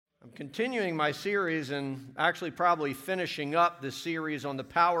continuing my series and actually probably finishing up this series on the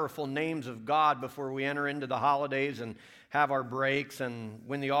powerful names of God before we enter into the holidays and have our breaks and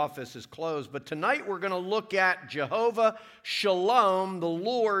when the office is closed. But tonight we're going to look at Jehovah Shalom, the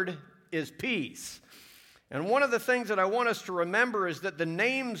Lord is peace. And one of the things that I want us to remember is that the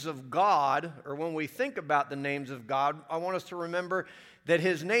names of God, or when we think about the names of God, I want us to remember that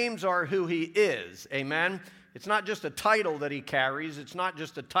His names are who He is. Amen? It's not just a title that He carries. It's not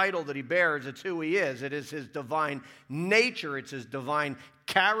just a title that He bears. It's who He is. It is His divine nature. It's His divine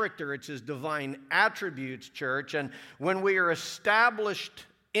character. It's His divine attributes, church. And when we are established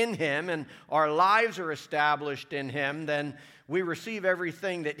in Him and our lives are established in Him, then we receive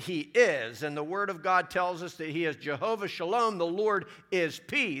everything that He is. And the Word of God tells us that He is Jehovah Shalom, the Lord is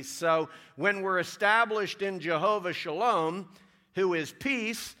peace. So when we're established in Jehovah Shalom, who is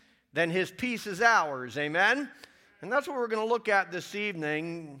peace, then His peace is ours. Amen? And that's what we're going to look at this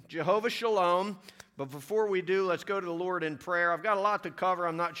evening, Jehovah Shalom. But before we do, let's go to the Lord in prayer. I've got a lot to cover.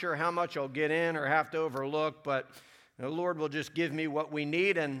 I'm not sure how much I'll get in or have to overlook, but the Lord will just give me what we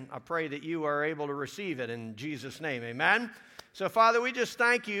need, and I pray that you are able to receive it in Jesus' name. Amen? So, Father, we just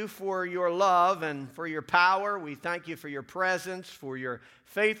thank you for your love and for your power. We thank you for your presence, for your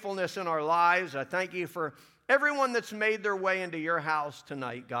faithfulness in our lives. I thank you for everyone that's made their way into your house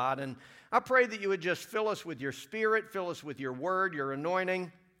tonight, God. And I pray that you would just fill us with your Spirit, fill us with your word, your anointing.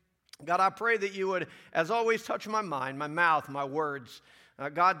 God, I pray that you would, as always, touch my mind, my mouth, my words.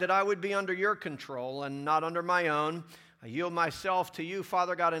 God, that I would be under your control and not under my own. I yield myself to you,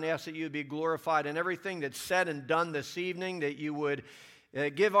 Father God, and ask that you would be glorified in everything that's said and done this evening, that you would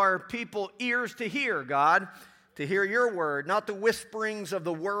give our people ears to hear, God, to hear your word, not the whisperings of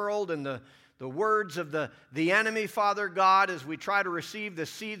the world and the words of the enemy, Father God, as we try to receive the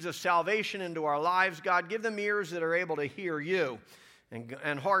seeds of salvation into our lives. God, give them ears that are able to hear you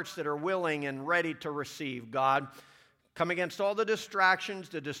and hearts that are willing and ready to receive, God. Come against all the distractions,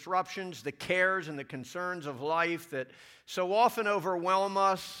 the disruptions, the cares and the concerns of life that so often overwhelm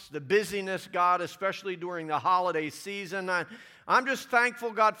us, the busyness, God, especially during the holiday season. I'm just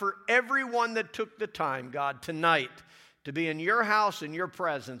thankful, God, for everyone that took the time, God, tonight to be in your house, in your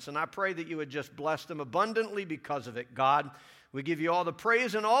presence. And I pray that you would just bless them abundantly because of it, God. We give you all the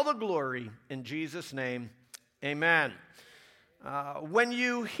praise and all the glory in Jesus' name. Amen. When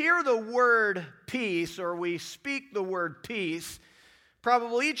you hear the word peace, or we speak the word peace,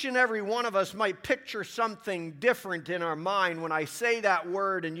 probably each and every one of us might picture something different in our mind. When I say that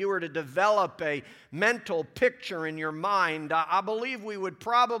word and you were to develop a mental picture in your mind, I believe we would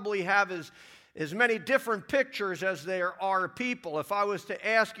probably have as many different pictures as there are people. If I was to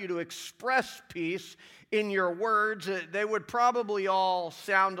ask you to express peace in your words, they would probably all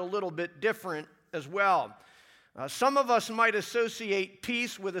sound a little bit different as well. Some of us might associate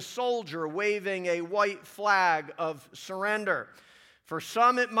peace with a soldier waving a white flag of surrender. For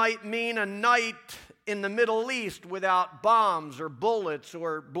some, it might mean a night in the Middle East without bombs or bullets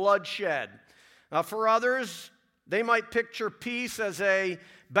or bloodshed. For others, they might picture peace as a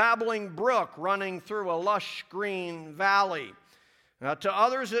babbling brook running through a lush green valley. To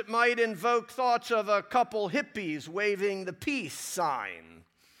others, it might invoke thoughts of a couple hippies waving the peace sign.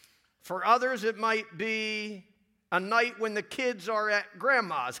 For others, it might be a night when the kids are at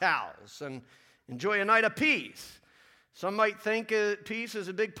grandma's house and enjoy a night of peace. Some might think peace is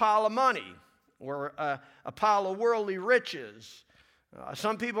a big pile of money or a pile of worldly riches.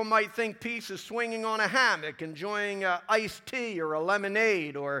 Some people might think peace is swinging on a hammock, enjoying iced tea or a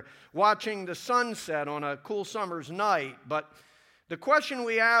lemonade, or watching the sunset on a cool summer's night. But the question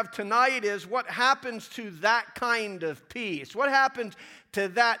we have tonight is, what happens to that kind of peace? What happens to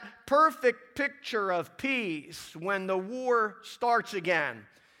that perfect picture of peace when the war starts again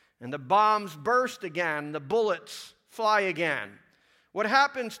and the bombs burst again, the bullets fly again? What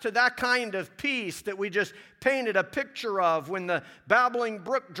happens to that kind of peace that we just painted a picture of when the babbling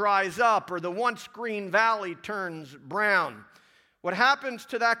brook dries up or the once green valley turns brown? What happens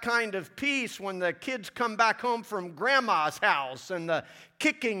to that kind of peace when the kids come back home from grandma's house and the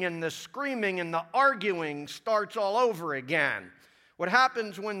kicking and the screaming and the arguing starts all over again? What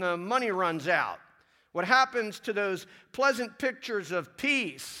happens when the money runs out? What happens to those pleasant pictures of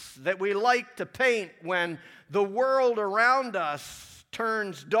peace that we like to paint when the world around us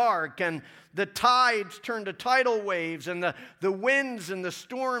turns dark and the tides turn to tidal waves and the winds and the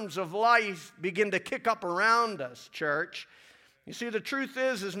storms of life begin to kick up around us, church? You see, the truth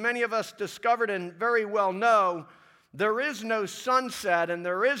is, as many of us discovered and very well know, there is no sunset and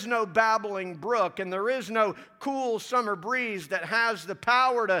there is no babbling brook and there is no cool summer breeze that has the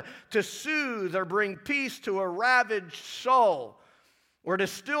power to soothe or bring peace to a ravaged soul. or to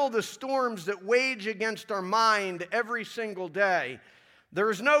still the storms that wage against our mind every single day.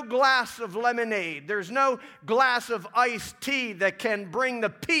 There's no glass of lemonade. There's no glass of iced tea that can bring the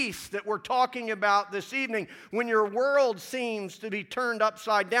peace that we're talking about this evening when your world seems to be turned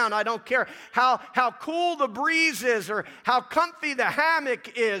upside down. I don't care how cool the breeze is or how comfy the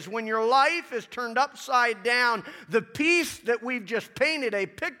hammock is. When your life is turned upside down, the peace that we've just painted a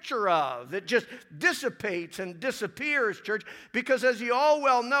picture of, it just dissipates and disappears, church, because as you all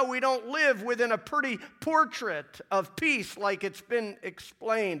well know, we don't live within a pretty portrait of peace like it's been explained.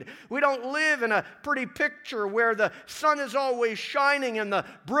 We don't live in a pretty picture where the sun is always shining and the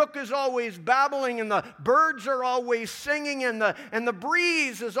brook is always babbling and the birds are always singing and the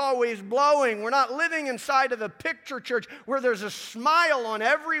breeze is always blowing. We're not living inside of a picture, church, where there's a smile on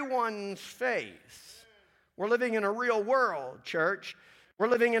everyone's face. We're living in a real world, church. We're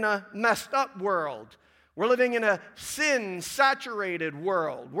living in a messed up world. We're living in a sin-saturated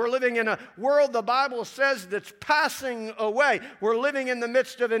world. We're living in a world, the Bible says, that's passing away. We're living in the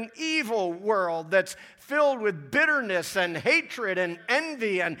midst of an evil world that's filled with bitterness and hatred and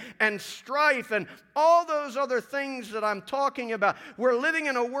envy and strife and all those other things that I'm talking about. We're living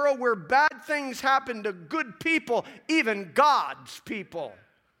in a world where bad things happen to good people, even God's people.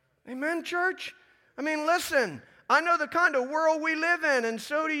 Amen, church? I mean, listen, I know the kind of world we live in, and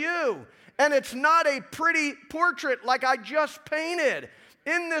so do you. And it's not a pretty portrait like I just painted.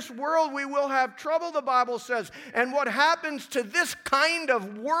 In this world we will have trouble, the Bible says. And what happens to this kind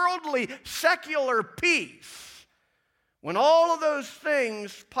of worldly, secular peace when all of those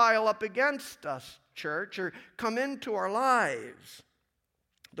things pile up against us, church, or come into our lives?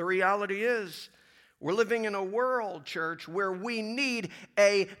 The reality is we're living in a world, church, where we need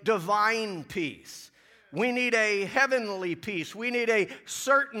a divine peace. We need a heavenly peace. We need a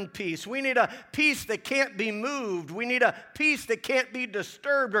certain peace. We need a peace that can't be moved. We need a peace that can't be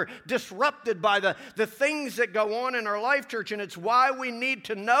disturbed or disrupted by the things that go on in our life, church. And it's why we need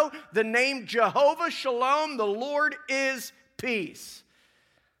to know the name Jehovah Shalom, the Lord is peace.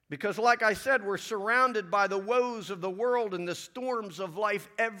 Because like I said, we're surrounded by the woes of the world and the storms of life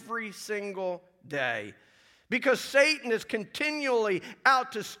every single day. Because Satan is continually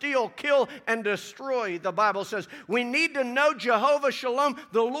out to steal, kill, and destroy, the Bible says. We need to know Jehovah Shalom,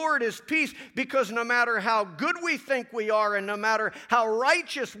 the Lord is peace, because no matter how good we think we are and no matter how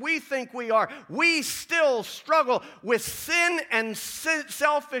righteous we think we are, we still struggle with sin and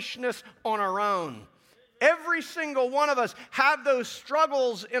selfishness on our own. Every single one of us have those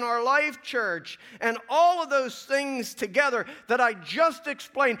struggles in our life, church. And all of those things together that I just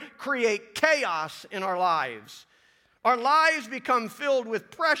explained create chaos in our lives. Our lives become filled with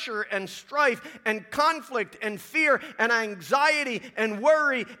pressure and strife and conflict and fear and anxiety and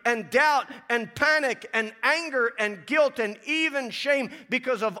worry and doubt and panic and anger and guilt and even shame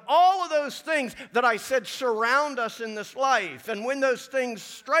because of all of those things that I said surround us in this life. And when those things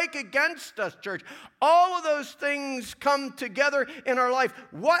strike against us, church, all of those things come together in our life.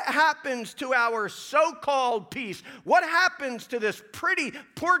 What happens to our so-called peace? What happens to this pretty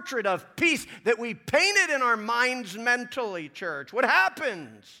portrait of peace that we painted in our minds mentally, church? What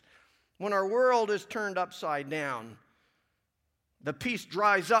happens when our world is turned upside down? The peace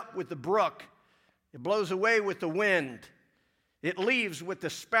dries up with the brook. It blows away with the wind. It leaves with the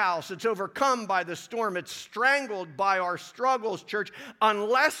spouse. It's overcome by the storm. It's strangled by our struggles, church.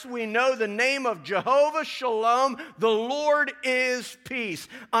 Unless we know the name of Jehovah Shalom, the Lord is peace.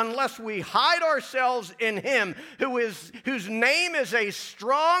 Unless we hide ourselves in Him, whose name is a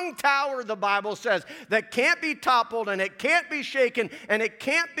strong tower, the Bible says, that can't be toppled and it can't be shaken and it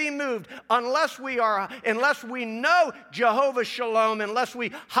can't be moved. Unless we know Jehovah Shalom, unless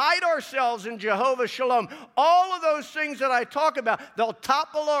we hide ourselves in Jehovah Shalom, all of those things that I talk about, they'll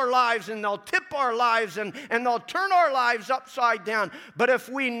topple our lives and they'll tip our lives and they'll turn our lives upside down. But if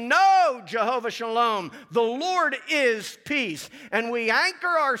we know Jehovah Shalom, the Lord is peace, and we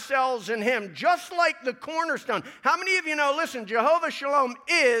anchor ourselves in Him just like the cornerstone. How many of you know, listen, Jehovah Shalom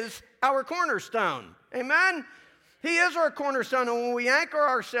is our cornerstone? Amen? He is our cornerstone, and when we anchor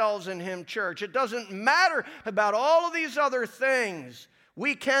ourselves in Him, church, it doesn't matter about all of these other things.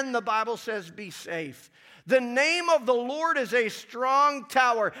 We can, the Bible says, be safe. The name of the Lord is a strong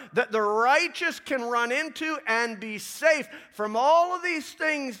tower that the righteous can run into and be safe from all of these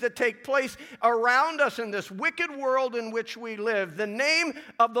things that take place around us in this wicked world in which we live. The name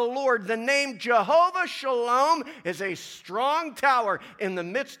of the Lord, the name Jehovah Shalom, is a strong tower in the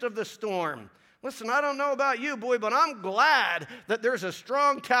midst of the storm. Listen, I don't know about you, boy, but I'm glad that there's a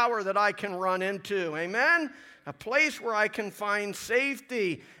strong tower that I can run into. Amen? A place where I can find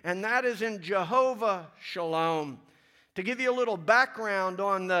safety, and that is in Jehovah Shalom. To give you a little background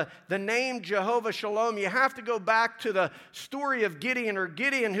on the name Jehovah Shalom, you have to go back to the story of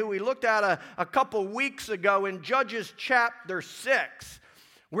Gideon, who we looked at a couple weeks ago in Judges chapter 6,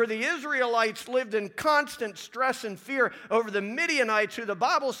 where the Israelites lived in constant stress and fear over the Midianites, who the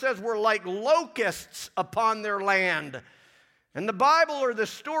Bible says were like locusts upon their land. And the Bible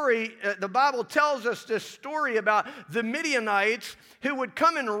tells us this story about the Midianites who would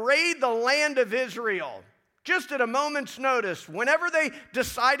come and raid the land of Israel. Just at a moment's notice, whenever they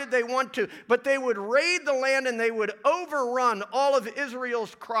decided they want to, but they would raid the land and they would overrun all of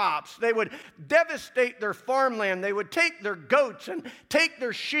Israel's crops. They would devastate their farmland. They would take their goats and take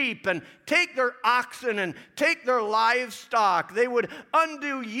their sheep and take their oxen and take their livestock. They would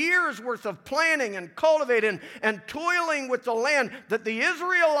undo years' worth of planning and cultivating and toiling with the land that the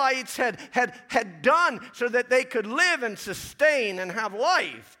Israelites had done so that they could live and sustain and have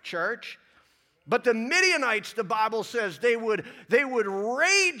life, church. But the Midianites, the Bible says, they would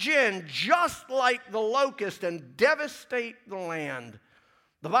rage in just like the locust and devastate the land.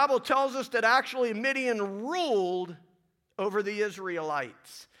 The Bible tells us that actually Midian ruled over the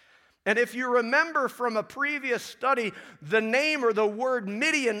Israelites. And if you remember from a previous study, the name or the word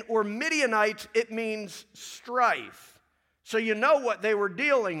Midian or Midianites, it means strife. So you know what they were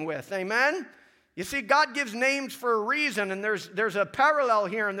dealing with, amen? You see, God gives names for a reason, and there's a parallel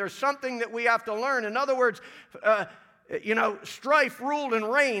here, and there's something that we have to learn. In other words, strife ruled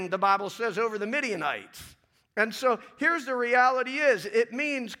and reigned, the Bible says, over the Midianites. And so here's the reality is, it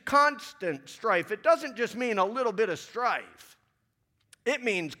means constant strife. It doesn't just mean a little bit of strife. It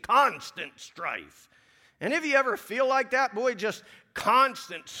means constant strife. And if you ever feel like that, boy, just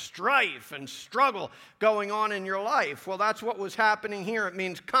constant strife and struggle going on in your life, well, that's what was happening here. It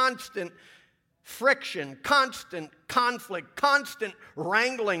means constant friction, constant conflict, constant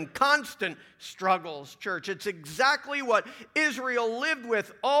wrangling, constant struggles, church. It's exactly what Israel lived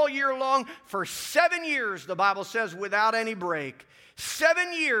with all year long for 7 years, the Bible says, without any break.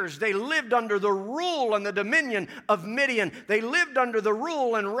 7 years they lived under the rule and the dominion of Midian. They lived under the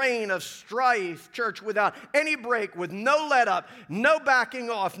rule and reign of strife, church, without any break, with no let up, no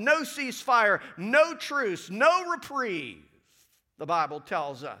backing off, no ceasefire, no truce, no reprieve, the Bible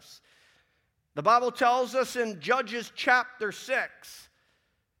tells us. The Bible tells us in Judges chapter 6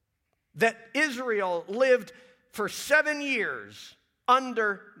 that Israel lived for 7 years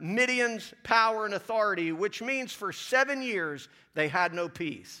under Midian's power and authority, which means for 7 years they had no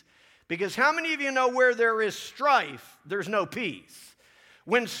peace. Because how many of you know where there is strife, there's no peace?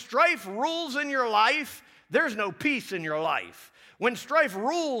 When strife rules in your life, there's no peace in your life. When strife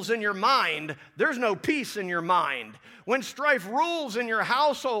rules in your mind, there's no peace in your mind. When strife rules in your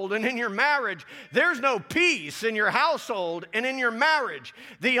household and in your marriage, there's no peace in your household and in your marriage.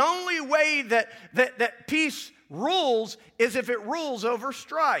 The only way that peace rules is if it rules over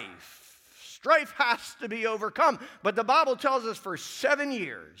strife. Strife has to be overcome. But the Bible tells us for 7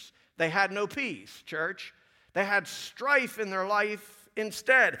 years, they had no peace, church. They had strife in their life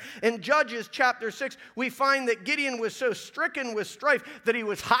instead. In Judges chapter 6, we find that Gideon was so stricken with strife that he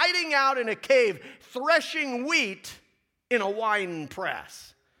was hiding out in a cave, threshing wheat in a wine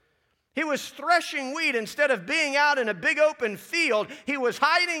press. He was threshing wheat instead of being out in a big open field. He was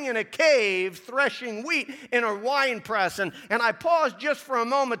hiding in a cave, threshing wheat in a wine press. And I paused just for a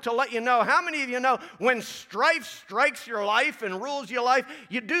moment to let you know, how many of you know when strife strikes your life and rules your life,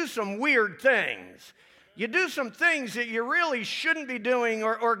 you do some weird things. You do some things that you really shouldn't be doing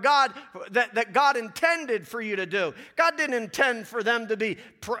or that God intended for you to do. God didn't intend for them to be,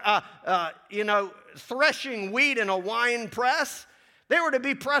 threshing wheat in a wine press. They were to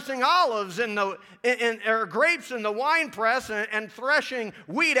be pressing olives or grapes in the wine press and threshing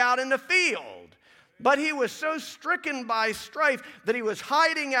wheat out in the field. But he was so stricken by strife that he was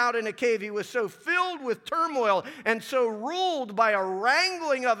hiding out in a cave. He was so filled with turmoil and so ruled by a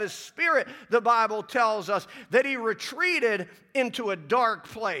wrangling of his spirit, the Bible tells us, that he retreated into a dark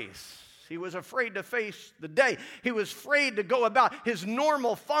place. He was afraid to face the day. He was afraid to go about his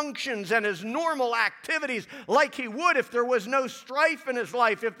normal functions and his normal activities like he would if there was no strife in his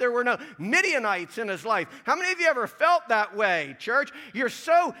life, if there were no Midianites in his life. How many of you ever felt that way, church? You're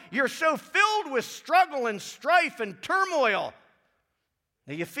so filled with struggle and strife and turmoil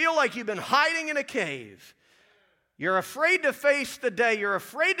that you feel like you've been hiding in a cave. You're afraid to face the day. You're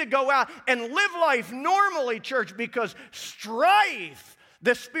afraid to go out and live life normally, church, because strife,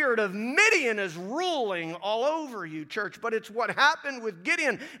 the spirit of Midian, is ruling all over you, church. But it's what happened with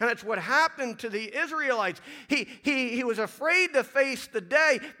Gideon, and it's what happened to the Israelites. He was afraid to face the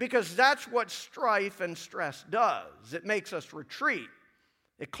day because that's what strife and stress does. It makes us retreat.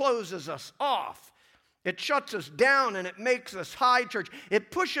 It closes us off. It shuts us down and it makes us high, church. It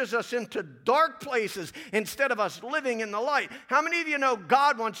pushes us into dark places instead of us living in the light. How many of you know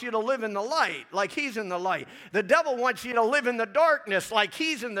God wants you to live in the light like He's in the light? The devil wants you to live in the darkness like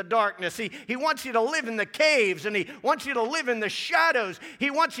he's in the darkness. He wants you to live in the caves, and he wants you to live in the shadows.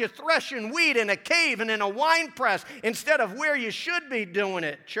 He wants you threshing wheat in a cave and in a wine press instead of where you should be doing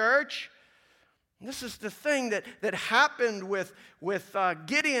it, church. This is the thing that happened with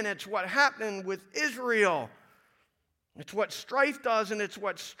Gideon. It's what happened with Israel. It's what strife does, and it's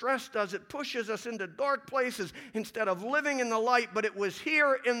what stress does. It pushes us into dark places instead of living in the light. But it was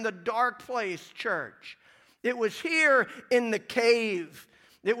here in the dark place, church. It was here in the cave.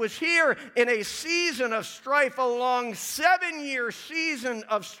 It was here in a season of strife, a long 7-year season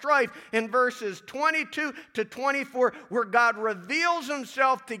of strife in verses 22 to 24, where God reveals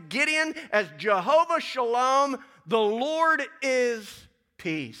Himself to Gideon as Jehovah Shalom, the Lord is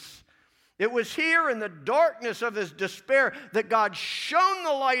peace. It was here in the darkness of his despair that God shone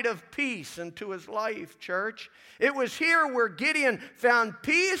the light of peace into his life, church. It was here where Gideon found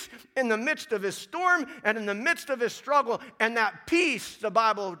peace in the midst of his storm and in the midst of his struggle. And that peace, the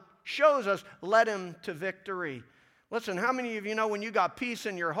Bible shows us, led him to victory. Listen, how many of you know when you got peace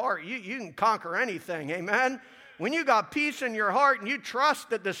in your heart, you can conquer anything, amen? When you got peace in your heart and you trust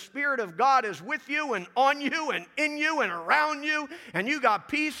that the Spirit of God is with you and on you and in you and around you, and you got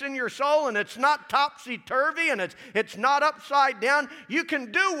peace in your soul and it's not topsy-turvy and it's not upside down, you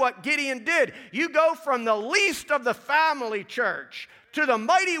can do what Gideon did. You go from the least of the family, church, to the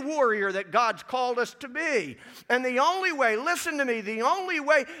mighty warrior that God's called us to be. And the only way, listen to me, the only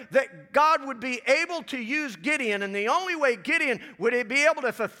way that God would be able to use Gideon, and the only way Gideon would be able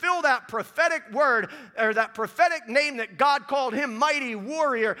to fulfill that prophetic word, or that prophetic name that God called him, mighty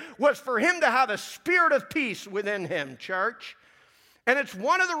warrior, was for him to have a spirit of peace within him, church. And it's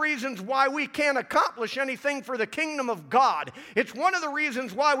one of the reasons why we can't accomplish anything for the kingdom of God. It's one of the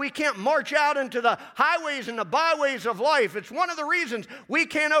reasons why we can't march out into the highways and the byways of life. It's one of the reasons we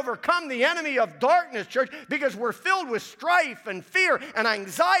can't overcome the enemy of darkness, church, because we're filled with strife and fear and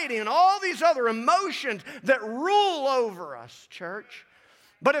anxiety and all these other emotions that rule over us, church.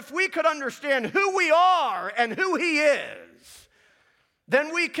 But if we could understand who we are and who He is,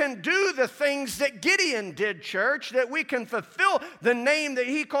 then we can do the things that Gideon did, church, that we can fulfill the name that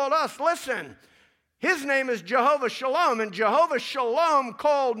he called us. Listen, his name is Jehovah Shalom, and Jehovah Shalom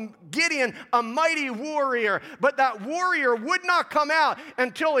called Gideon a mighty warrior. But that warrior would not come out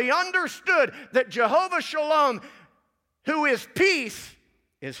until he understood that Jehovah Shalom, who is peace,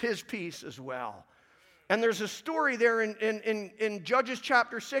 is his peace as well. And there's a story there in Judges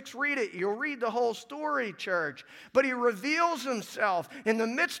chapter 6. Read it. You'll read the whole story, church. But he reveals himself in the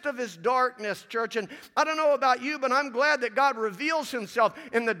midst of his darkness, church. And I don't know about you, but I'm glad that God reveals himself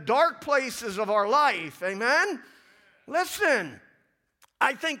in the dark places of our life. Amen? Listen,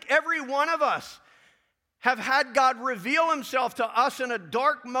 I think every one of us have had God reveal himself to us in a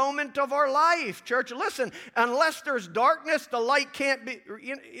dark moment of our life, church. Listen, unless there's darkness, the light can't be.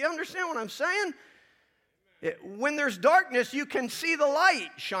 You understand what I'm saying? When there's darkness, you can see the light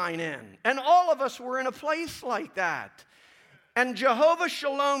shine in. And all of us were in a place like that. And Jehovah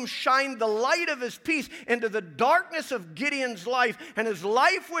Shalom shined the light of his peace into the darkness of Gideon's life. And his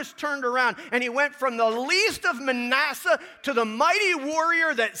life was turned around. And he went from the least of Manasseh to the mighty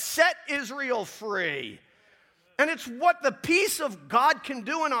warrior that set Israel free. And it's what the peace of God can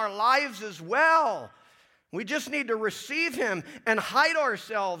do in our lives as well. We just need to receive him and hide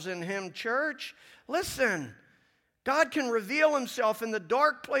ourselves in him, church. Listen, God can reveal himself in the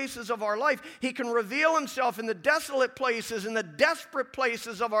dark places of our life. He can reveal himself in the desolate places, in the desperate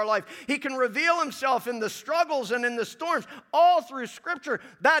places of our life. He can reveal himself in the struggles and in the storms, all through Scripture.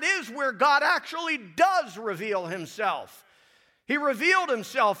 That is where God actually does reveal himself. He revealed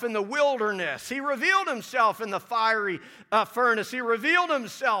himself in the wilderness. He revealed himself in the fiery furnace. He revealed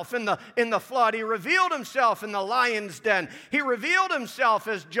himself in the flood. He revealed himself in the lion's den. He revealed himself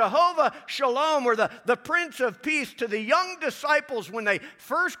as Jehovah Shalom, or the Prince of Peace, to the young disciples when they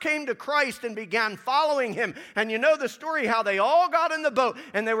first came to Christ and began following him. And you know the story, how they all got in the boat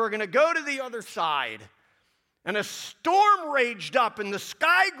and they were going to go to the other side. And a storm raged up, and the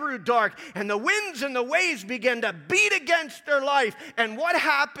sky grew dark, and the winds and the waves began to beat against their life. And what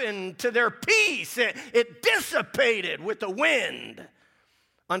happened to their peace? It dissipated with the wind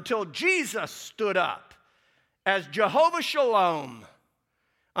until Jesus stood up as Jehovah Shalom,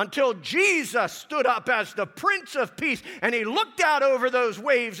 until Jesus stood up as the Prince of Peace, and he looked out over those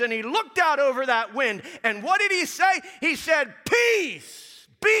waves, and he looked out over that wind. And what did he say? He said, "Peace,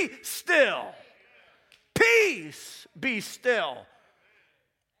 be still. Peace, be still."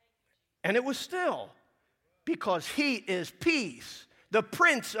 And it was still. Because he is peace, the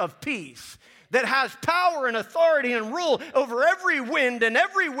Prince of Peace, that has power and authority and rule over every wind and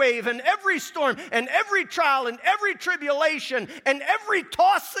every wave and every storm and every trial and every tribulation and every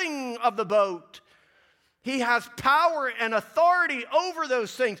tossing of the boat. He has power and authority over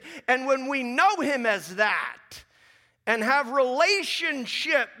those things. And when we know him as that and have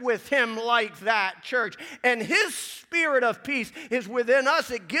relationship with him like that, church, and his spirit of peace is within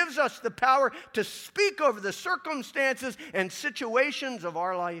us, it gives us the power to speak over the circumstances and situations of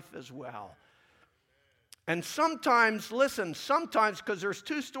our life as well. And sometimes, listen, because there's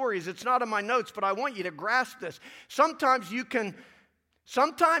two stories, it's not in my notes, but I want you to grasp this. Sometimes you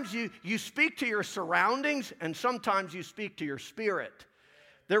speak to your surroundings, and sometimes you speak to your spirit.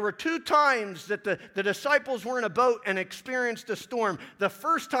 There were two times that the disciples were in a boat and experienced a storm. The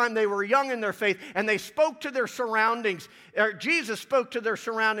first time they were young in their faith, and they spoke to their surroundings. Jesus spoke to their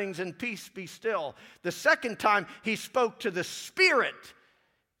surroundings, and peace be still. The second time, he spoke to the spirit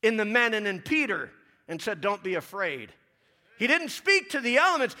in the men and in Peter and said, don't be afraid. He didn't speak to the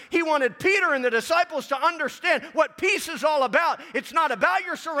elements. He wanted Peter and the disciples to understand what peace is all about. It's not about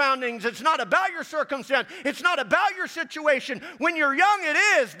your surroundings. It's not about your circumstance. It's not about your situation. When you're young, it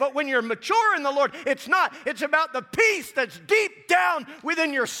is. But when you're mature in the Lord, it's not. It's about the peace that's deep down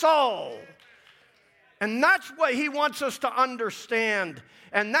within your soul. And that's what he wants us to understand.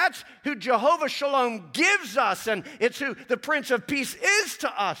 And that's who Jehovah Shalom gives us. And it's who the Prince of Peace is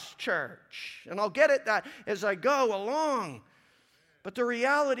to us, church. And I'll get at that as I go along. But the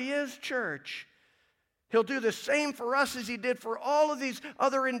reality is, church, he'll do the same for us as he did for all of these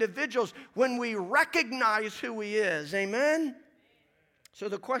other individuals when we recognize who he is. Amen? So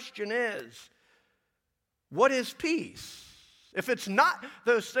the question is, what is peace? If it's not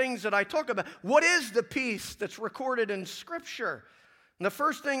those things that I talk about, what is the peace that's recorded in Scripture? And the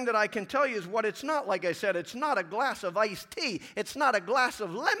first thing that I can tell you is what it's not. Like I said, it's not a glass of iced tea. It's not a glass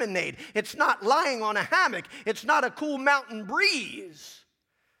of lemonade. It's not lying on a hammock. It's not a cool mountain breeze.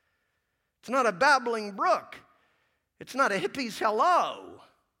 It's not a babbling brook. It's not a hippie's hello.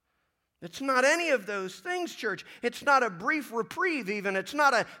 It's not any of those things, church. It's not a brief reprieve even. It's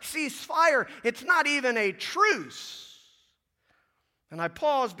not a ceasefire. It's not even a truce. And I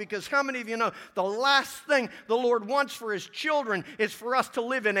pause because how many of you know the last thing the Lord wants for his children is for us to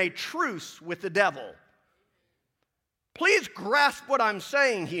live in a truce with the devil? Please grasp what I'm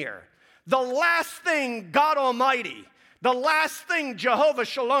saying here. The last thing God Almighty, the last thing Jehovah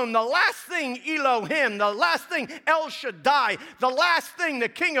Shalom, the last thing Elohim, the last thing El Shaddai, the last thing the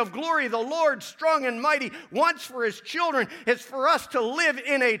King of Glory, the Lord strong and mighty wants for his children is for us to live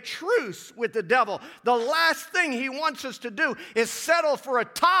in a truce with the devil. The last thing he wants us to do is settle for a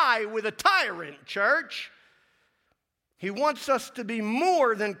tie with a tyrant, church. He wants us to be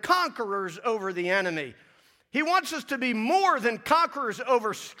more than conquerors over the enemy. He wants us to be more than conquerors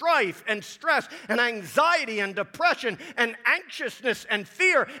over strife and stress and anxiety and depression and anxiousness and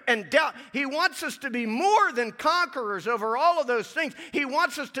fear and doubt. He wants us to be more than conquerors over all of those things. He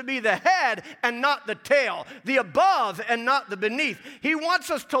wants us to be the head and not the tail, the above and not the beneath. He wants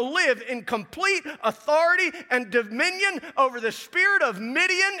us to live in complete authority and dominion over the spirit of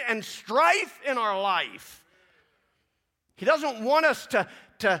Midian and strife in our life. He doesn't want us to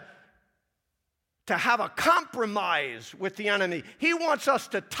have a compromise with the enemy. He wants us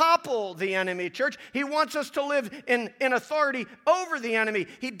to topple the enemy, church. He wants us to live in authority over the enemy.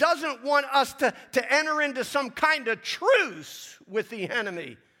 He doesn't want us to enter into some kind of truce with the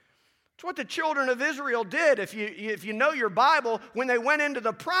enemy. It's what the children of Israel did, if you know your Bible, when they went into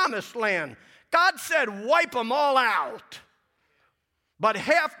the promised land. God said, wipe them all out. But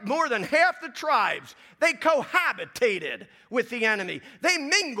more than half the tribes, they cohabitated with the enemy. They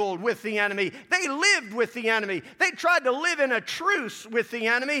mingled with the enemy. They lived with the enemy. They tried to live in a truce with the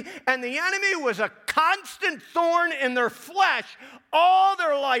enemy, and the enemy was a constant thorn in their flesh all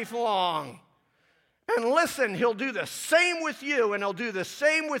their life long. And listen, he'll do the same with you, and he'll do the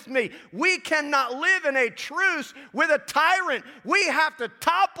same with me. We cannot live in a truce with a tyrant. We have to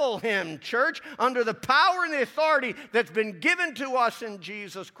topple him, church, under the power and the authority that's been given to us in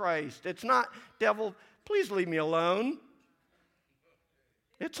Jesus Christ. It's not, devil, please leave me alone.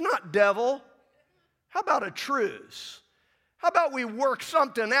 It's not, devil. How about a truce? How about we work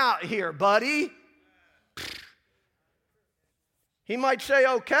something out here, buddy? He might say,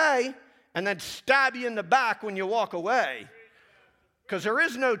 okay, and then stab you in the back when you walk away. Because there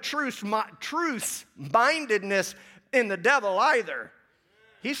is no truce-mindedness in the devil either.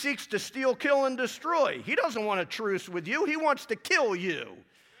 He seeks to steal, kill, and destroy. He doesn't want a truce with you. He wants to kill you.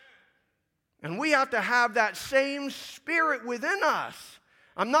 And we have to have that same spirit within us.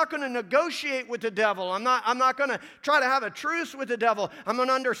 I'm not going to negotiate with the devil. I'm not going to try to have a truce with the devil. I'm going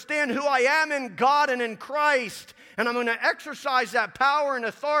to understand who I am in God and in Christ. And I'm going to exercise that power and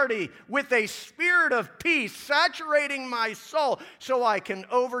authority with a spirit of peace, saturating my soul so I can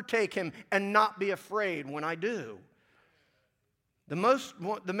overtake him and not be afraid when I do.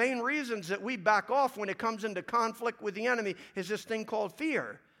 The main reasons that we back off when it comes into conflict with the enemy is this thing called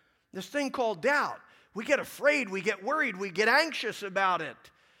fear, this thing called doubt. We get afraid, we get worried, we get anxious about it.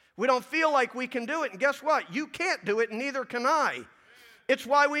 We don't feel like we can do it. And guess what? You can't do it, and neither can I. It's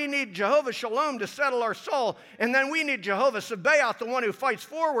why we need Jehovah Shalom to settle our soul. And then we need Jehovah Sabaoth, the one who fights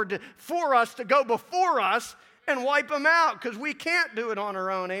for us, to go before us and wipe them out, because we can't do it on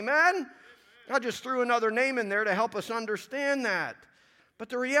our own. Amen? I just threw another name in there to help us understand that. But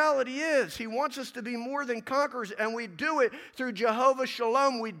the reality is, he wants us to be more than conquerors, and we do it through Jehovah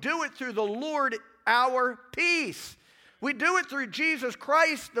Shalom. We do it through the Lord, our peace. We do it through Jesus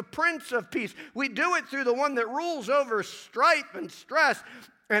Christ, the Prince of Peace. We do it through the one that rules over strife and stress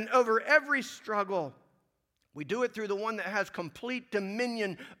and over every struggle. We do it through the one that has complete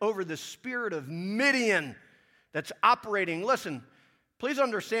dominion over the spirit of Midian that's operating. Listen, please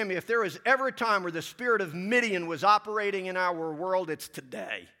understand me. If there was ever a time where the spirit of Midian was operating in our world, it's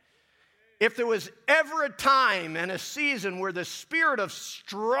today. If there was ever a time and a season where the spirit of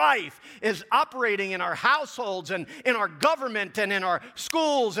strife is operating in our households and in our government and in our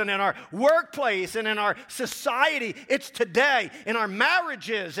schools and in our workplace and in our society, it's today. In our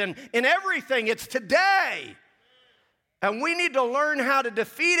marriages and in everything, it's today. And we need to learn how to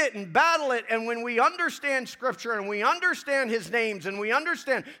defeat it and battle it. And when we understand Scripture and we understand His names and we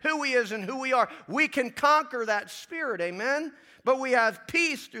understand who He is and who we are, we can conquer that spirit. Amen? But we have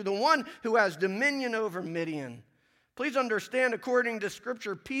peace through the one who has dominion over Midian. Please understand, according to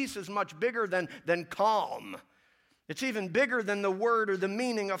Scripture, peace is much bigger than calm. It's even bigger than the word or the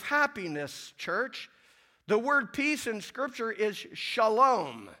meaning of happiness, church. The word peace in Scripture is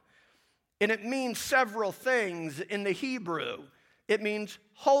shalom. And it means several things in the Hebrew. It means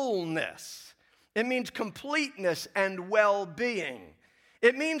wholeness. It means completeness and well-being.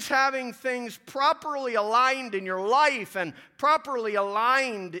 It means having things properly aligned in your life and properly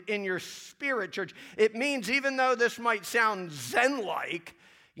aligned in your spirit, church. It means, even though this might sound Zen-like,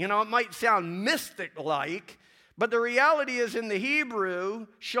 it might sound mystic-like, but the reality is, in the Hebrew,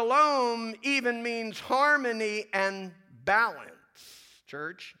 shalom even means harmony and balance,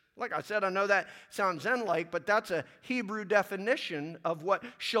 church. Like I said, I know that sounds Zen-like, but that's a Hebrew definition of what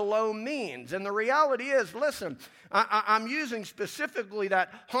shalom means. And the reality is, listen, I'm using specifically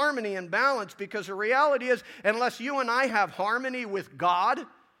that harmony and balance because the reality is, unless you and I have harmony with God,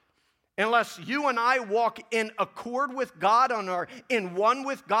 unless you and I walk in accord with God, in one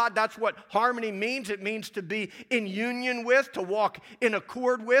with God, that's what harmony means. It means to be in union with, to walk in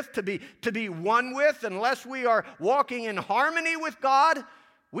accord with, to be one with. Unless we are walking in harmony with God,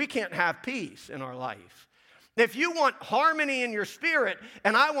 we can't have peace in our life. If you want harmony in your spirit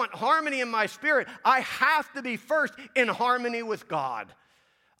and I want harmony in my spirit, I have to be first in harmony with God.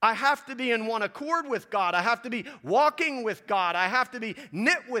 I have to be in one accord with God. I have to be walking with God. I have to be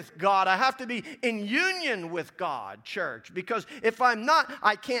knit with God. I have to be in union with God, church. Because if I'm not,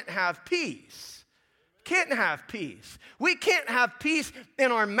 I can't have peace. Can't have peace. We can't have peace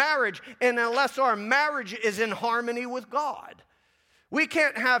in our marriage unless our marriage is in harmony with God. We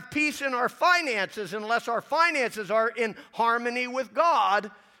can't have peace in our finances unless our finances are in harmony with God.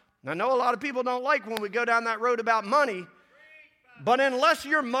 I know a lot of people don't like when we go down that road about money, but unless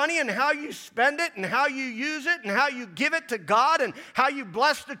your money and how you spend it and how you use it and how you give it to God and how you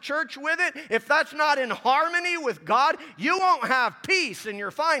bless the church with it, if that's not in harmony with God, you won't have peace in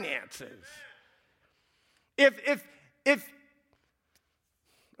your finances. I'm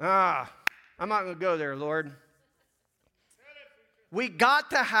not going to go there, Lord. We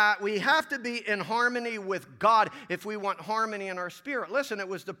have to be in harmony with God if we want harmony in our spirit. Listen, it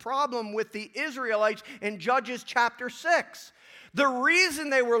was the problem with the Israelites in Judges chapter 6. The main reason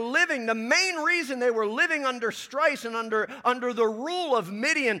they were living under strife and under the rule of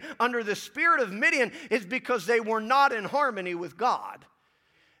Midian, under the spirit of Midian, is because they were not in harmony with God.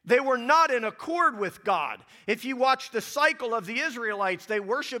 They were not in accord with God. If you watch the cycle of the Israelites, they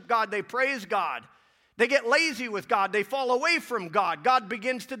worship God, they praise God. They get lazy with God. They fall away from God. God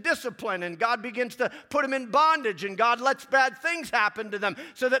begins to discipline, and God begins to put them in bondage, and God lets bad things happen to them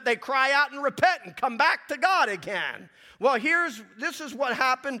so that they cry out and repent and come back to God again. Well, this is what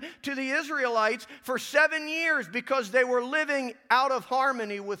happened to the Israelites for 7 years because they were living out of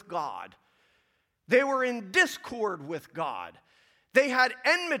harmony with God. They were in discord with God. They had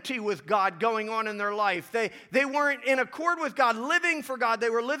enmity with God going on in their life. They weren't in accord with God, living for God. They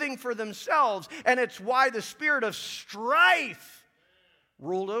were living for themselves. And it's why the spirit of strife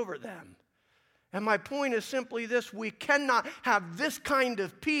ruled over them. And my point is simply this: we cannot have this kind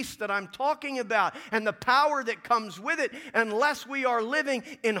of peace that I'm talking about and the power that comes with it unless we are living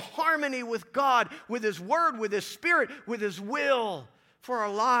in harmony with God, with His Word, with His Spirit, with His will for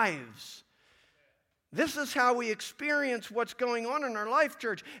our lives. This is how we experience what's going on in our life,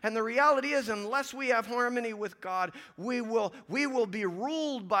 church. And the reality is, unless we have harmony with God, we will be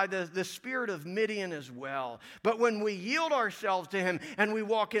ruled by the spirit of Midian as well. But when we yield ourselves to Him and we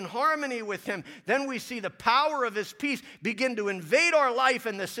walk in harmony with Him, then we see the power of His peace begin to invade our life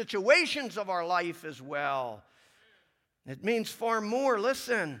and the situations of our life as well. It means far more.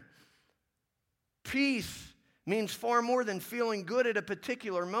 Listen, peace means far more than feeling good at a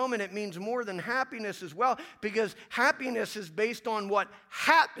particular moment. It means more than happiness as well, because happiness is based on what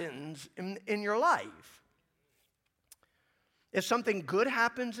happens in your life. If something good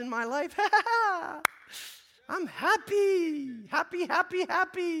happens in my life, I'm happy, happy, happy,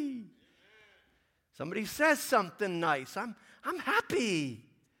 happy. Somebody says something nice, I'm happy.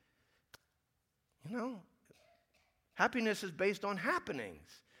 You know, happiness is based on happenings.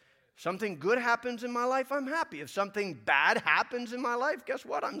 Something good happens in my life, I'm happy. If something bad happens in my life, guess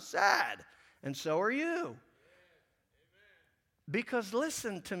what? I'm sad. And so are you. Because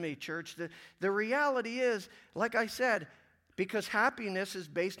listen to me, church, the reality is, like I said, because happiness is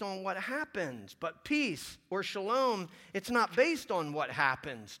based on what happens. But peace or shalom, it's not based on what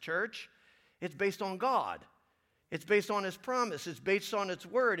happens, church. It's based on God. It's based on His promise. It's based on His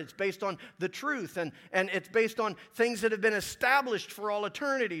word. It's based on the truth. And it's based on things that have been established for all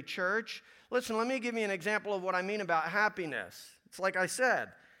eternity, church. Listen, let me give you an example of what I mean about happiness. It's like I said.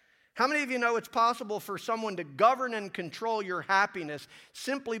 How many of you know it's possible for someone to govern and control your happiness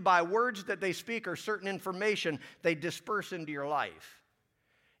simply by words that they speak or certain information they disperse into your life?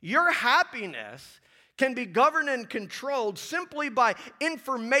 Your happiness can be governed and controlled simply by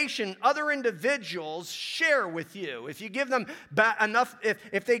information other individuals share with you. If you give them enough,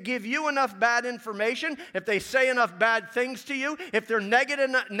 if they give you enough bad information, if they say enough bad things to you, if they're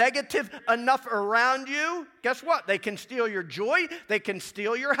negative enough around you, guess what? They can steal your joy. They can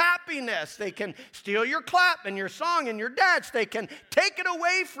steal your happiness. They can steal your clap and your song and your dance. They can take it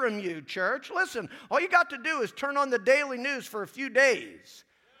away from you, church. Listen, all you got to do is turn on the daily news for a few days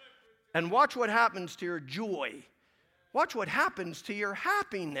and watch what happens to your joy. Watch what happens to your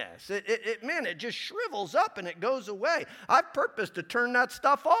happiness. It just shrivels up and it goes away. I've purposed to turn that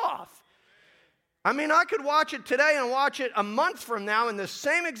stuff off. I mean, I could watch it today and watch it a month from now, and the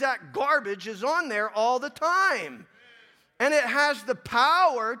same exact garbage is on there all the time. And it has the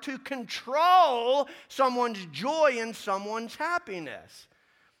power to control someone's joy and someone's happiness.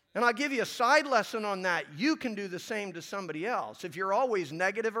 And I'll give you a side lesson on that. You can do the same to somebody else. If you're always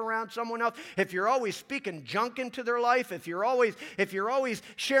negative around someone else, if you're always speaking junk into their life, if you're always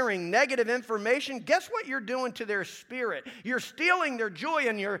sharing negative information, guess what you're doing to their spirit? You're stealing their joy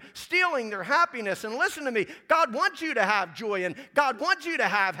and you're stealing their happiness. And listen to me, God wants you to have joy and God wants you to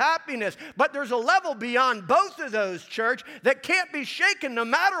have happiness. But there's a level beyond both of those, church, that can't be shaken no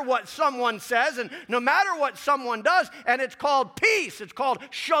matter what someone says and no matter what someone does. And it's called peace. It's called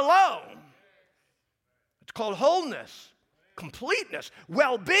shalom. It's called wholeness, completeness,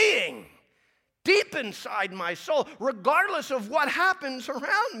 well-being, deep inside my soul, regardless of what happens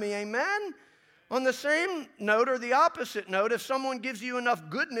around me, amen? On the same note or the opposite note, if someone gives you enough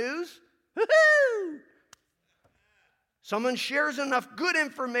good news, woo-hoo! Someone shares enough good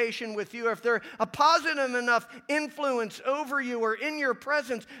information with you, if they're a positive enough influence over you or in your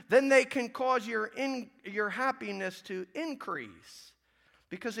presence, then they can cause your happiness to increase.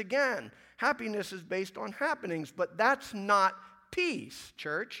 Because again, happiness is based on happenings, but that's not peace,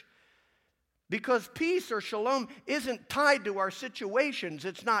 church. Because peace or shalom isn't tied to our situations.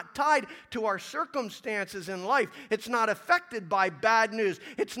 It's not tied to our circumstances in life. It's not affected by bad news.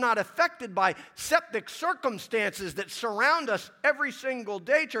 It's not affected by septic circumstances that surround us every single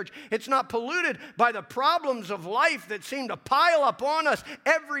day, church. It's not polluted by the problems of life that seem to pile up on us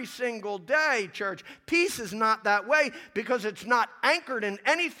every single day, church. Peace is not that way because it's not anchored in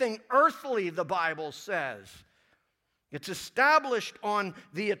anything earthly, the Bible says. It's established on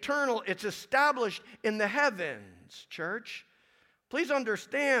the eternal. It's established in the heavens, church. Please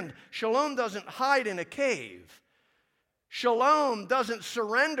understand, shalom doesn't hide in a cave. Shalom doesn't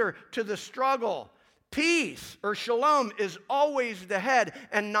surrender to the struggle. Peace or shalom is always the head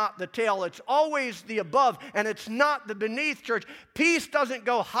and not the tail. It's always the above and it's not the beneath, church. Peace doesn't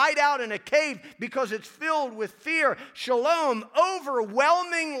go hide out in a cave because it's filled with fear. Shalom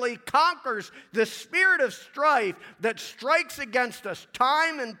overwhelmingly conquers the spirit of strife that strikes against us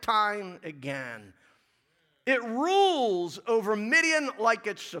time and time again. It rules over Midian like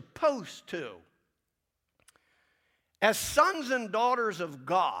it's supposed to. As sons and daughters of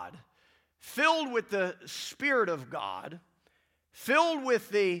God, filled with the Spirit of God, filled with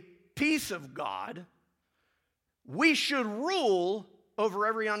the peace of God, we should rule over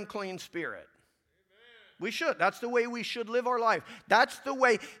every unclean spirit. We should. That's the way we should live our life. That's the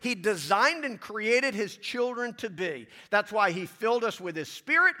way He designed and created His children to be. That's why He filled us with His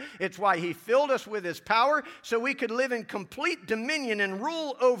Spirit. It's why He filled us with His power, so we could live in complete dominion and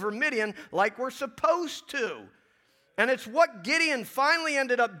rule over Midian like we're supposed to. And it's what Gideon finally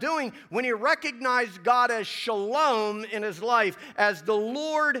ended up doing when he recognized God as shalom in his life, as the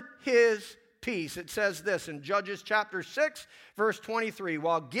Lord his peace. It says this in Judges chapter 6, verse 23.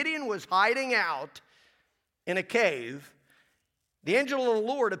 While Gideon was hiding out in a cave, the angel of the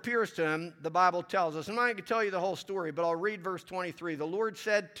Lord appears to him, the Bible tells us. I'm not going to tell you the whole story, but I'll read verse 23. The Lord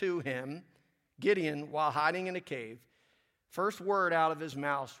said to him, Gideon, while hiding in a cave, first word out of his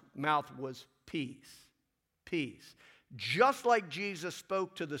mouth was peace. Peace. Just like Jesus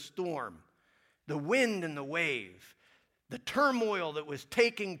spoke to the storm, the wind and the wave, the turmoil that was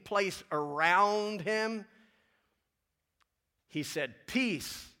taking place around him, He said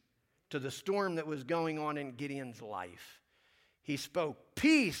peace to the storm that was going on in Gideon's life. He spoke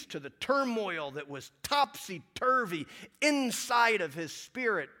peace to the turmoil that was topsy-turvy inside of his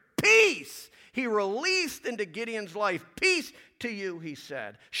spirit. Peace! He released into Gideon's life. Peace to you, he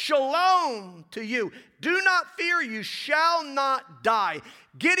said. Shalom to you. Do not fear, you shall not die.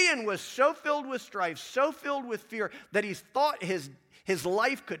 Gideon was so filled with strife, so filled with fear, that he thought his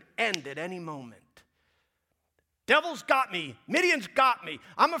life could end at any moment. Devil's got me. Midian's got me.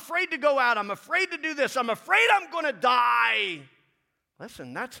 I'm afraid to go out. I'm afraid to do this. I'm afraid I'm going to die.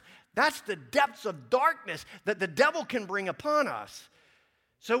 Listen, that's the depths of darkness that the devil can bring upon us.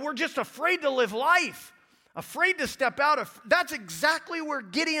 So we're just afraid to live life, afraid to step out. That's exactly where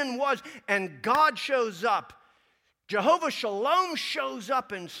Gideon was. And God shows up. Jehovah Shalom shows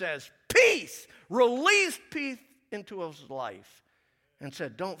up and says, peace, released peace into his life. And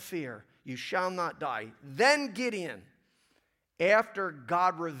said, don't fear, you shall not die. Then Gideon, after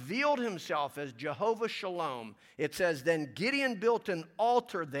God revealed himself as Jehovah Shalom, it says, then Gideon built an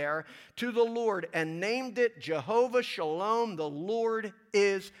altar there to the Lord and named it Jehovah Shalom, the Lord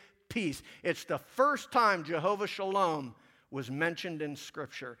is peace. It's the first time Jehovah Shalom was mentioned in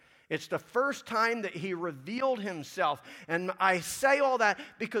Scripture. It's the first time that he revealed himself. And I say all that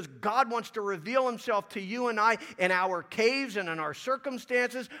because God wants to reveal himself to you and I in our caves and in our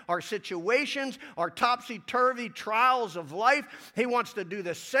circumstances, our situations, our topsy-turvy trials of life. He wants to do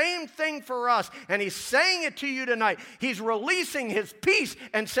the same thing for us. And he's saying it to you tonight. He's releasing his peace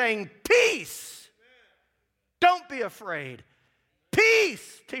and saying, peace. Don't be afraid.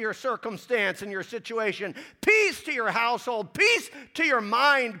 Peace to your circumstance and your situation. Peace to your household. Peace to your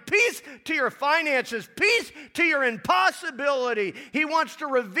mind. Peace to your finances. Peace to your impossibility. He wants to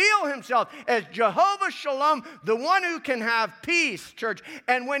reveal himself as Jehovah Shalom, the one who can have peace, church.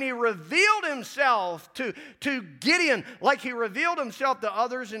 And when he revealed himself to Gideon, like he revealed himself to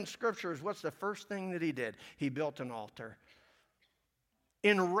others in Scriptures, what's the first thing that he did? He built an altar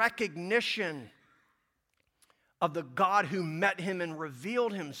in recognition of the God who met him and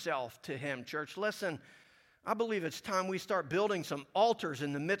revealed himself to him. Church, listen, I believe it's time we start building some altars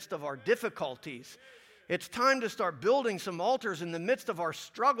in the midst of our difficulties. It's time to start building some altars in the midst of our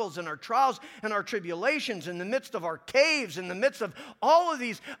struggles and our trials and our tribulations, in the midst of our caves, in the midst of all of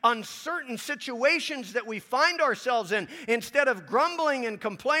these uncertain situations that we find ourselves in. Instead of grumbling and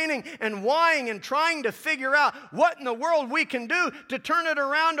complaining and whining and trying to figure out what in the world we can do to turn it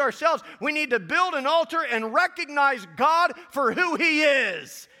around ourselves, we need to build an altar and recognize God for who He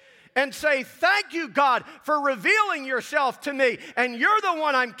is. And say, thank you, God, for revealing yourself to me. And you're the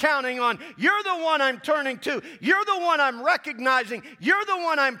one I'm counting on. You're the one I'm turning to. You're the one I'm recognizing. You're the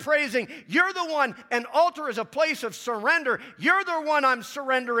one I'm praising. You're the one. An altar is a place of surrender. You're the one I'm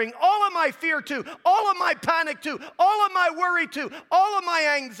surrendering all of my fear to, all of my panic to, all of my worry to, all of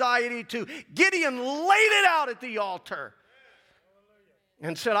my anxiety to. Gideon laid it out at the altar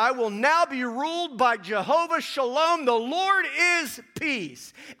and said, I will now be ruled by Jehovah Shalom. The Lord is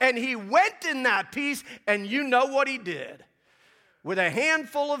peace. And he went in that peace, and you know what he did. With a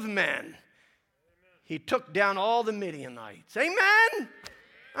handful of men, he took down all the Midianites. Amen?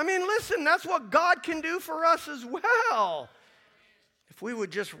 I mean, listen, that's what God can do for us as well. If we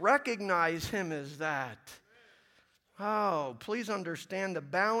would just recognize him as that. Oh, please understand the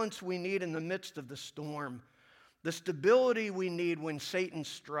balance we need in the midst of the storm, the stability we need when Satan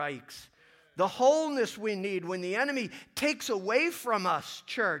strikes, the wholeness we need when the enemy takes away from us,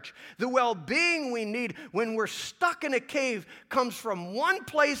 church. The well-being we need when we're stuck in a cave comes from one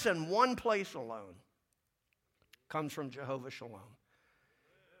place and one place alone. It comes from Jehovah Shalom.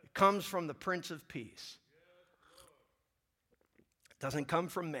 It comes from the Prince of Peace. It doesn't come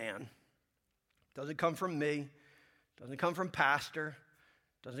from man. It doesn't come from me. It doesn't come from pastor.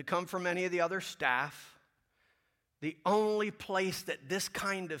 It doesn't come from any of the other staff. The only place that this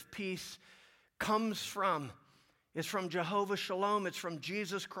kind of peace comes from is from Jehovah Shalom. It's from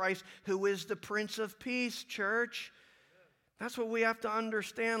Jesus Christ, who is the Prince of Peace, church. That's what we have to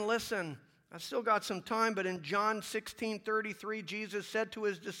understand. Listen, I've still got some time, but in John 16:33, Jesus said to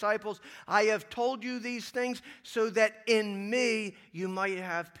his disciples, I have told you these things so that in me you might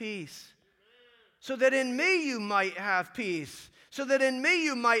have peace. So that in me you might have peace. So that in me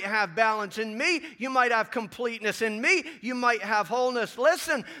you might have balance. In me you might have completeness. In me you might have wholeness.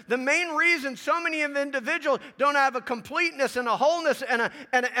 Listen, the main reason so many of individuals don't have a completeness and a wholeness and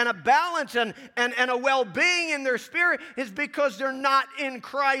a balance and a well-being in their spirit is because they're not in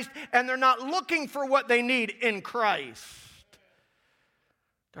Christ and they're not looking for what they need in Christ.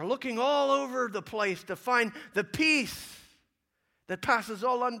 They're looking all over the place to find the peace that passes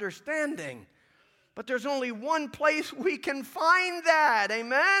all understanding. But there's only one place we can find that,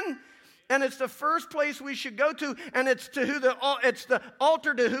 amen? And it's the first place we should go to, and it's the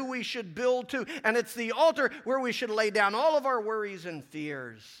altar to who we should build to, and it's the altar where we should lay down all of our worries and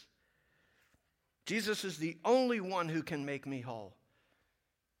fears. Jesus is the only one who can make me whole.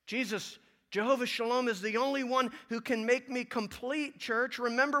 Jesus, Jehovah Shalom, is the only one who can make me complete, church.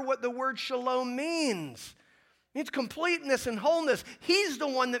 Remember what the word shalom means. It means completeness and wholeness. He's the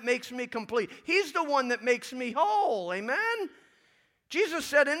one that makes me complete. He's the one that makes me whole. Amen? Jesus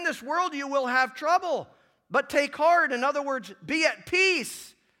said, in this world you will have trouble, but take heart. In other words, be at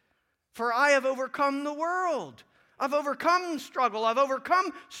peace, for I have overcome the world. I've overcome struggle. I've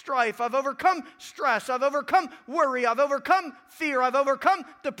overcome strife. I've overcome stress. I've overcome worry. I've overcome fear. I've overcome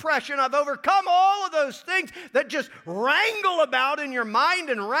depression. I've overcome all of those things that just wrangle about in your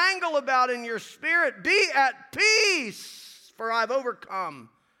mind and wrangle about in your spirit. Be at peace, for I've overcome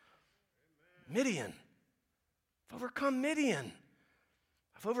Midian. I've overcome Midian.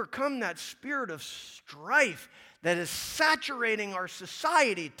 I've overcome that spirit of strife that is saturating our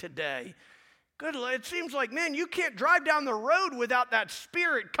society today. Good, it seems like, man, you can't drive down the road without that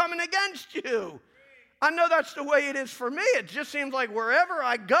spirit coming against you. I know that's the way it is for me. It just seems like wherever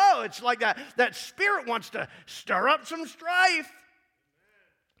I go, it's like that spirit wants to stir up some strife.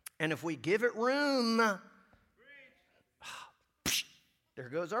 And if we give it room, there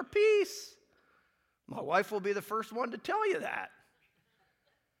goes our peace. My wife will be the first one to tell you that.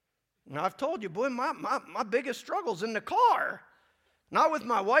 And I've told you, boy, my biggest struggle's in the car. Not with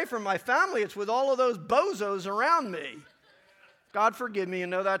my wife or my family, it's with all of those bozos around me. God forgive me, you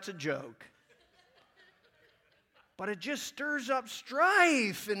know that's a joke. But it just stirs up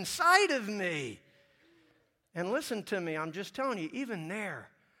strife inside of me. And listen to me, I'm just telling you, even there,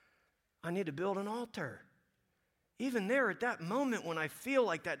 I need to build an altar. Even there at that moment when I feel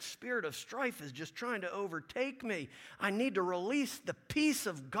like that spirit of strife is just trying to overtake me, I need to release the peace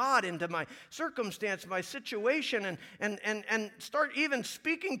of God into my circumstance, my situation, and start even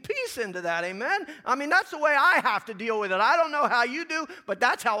speaking peace into that, amen? I mean, that's the way I have to deal with it. I don't know how you do, but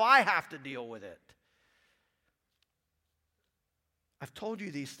that's how I have to deal with it. I've told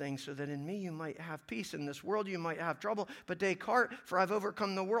you these things so that in me you might have peace. In this world you might have trouble, but take heart, for I've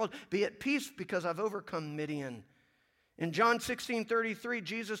overcome the world. Be at peace because I've overcome Midian. In John 16:33,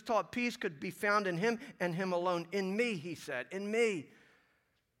 Jesus taught peace could be found in him and him alone. In me, he said, in me.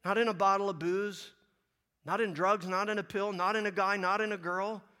 Not in a bottle of booze, not in drugs, not in a pill, not in a guy, not in a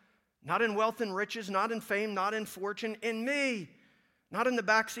girl, not in wealth and riches, not in fame, not in fortune. In me. Not in the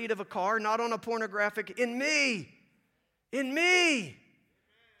backseat of a car, not on a pornographic. In me. In me.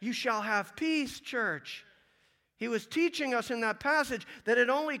 You shall have peace, church. He was teaching us in that passage that it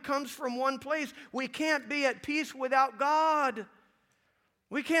only comes from one place. We can't be at peace without God.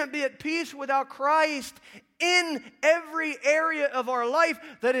 We can't be at peace without Christ in every area of our life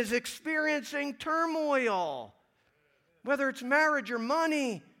that is experiencing turmoil. Whether it's marriage or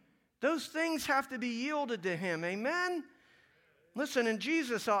money, those things have to be yielded to Him. Amen? Listen, in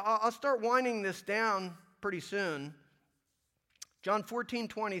Jesus, I'll start winding this down pretty soon. John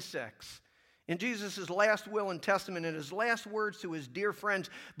 14:26. In Jesus' last will and testament, in his last words to his dear friends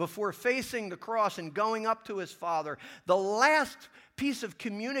before facing the cross and going up to his Father, the last piece of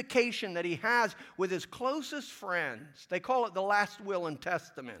communication that he has with his closest friends, they call it the last will and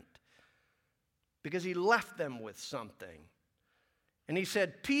testament, because he left them with something. And he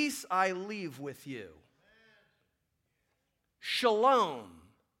said, peace I leave with you. Shalom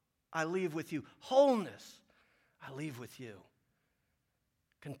I leave with you. Wholeness I leave with you.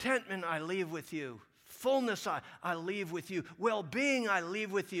 Contentment I leave with you. Fullness I leave with you. Well-being I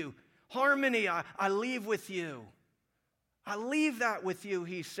leave with you. Harmony I leave with you. I leave that with you,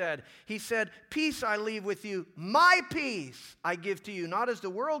 he said. He said, peace I leave with you. My peace I give to you. Not as the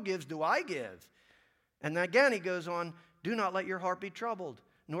world gives do I give. And again he goes on, do not let your heart be troubled,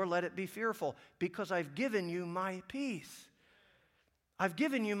 nor let it be fearful, because I've given you my peace. I've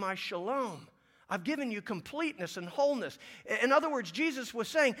given you my shalom. I've given you completeness and wholeness. In other words, Jesus was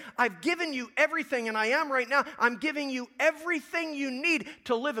saying, I've given you everything, and I am right now. I'm giving you everything you need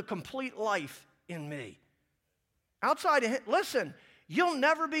to live a complete life in me. Outside of him, listen, you'll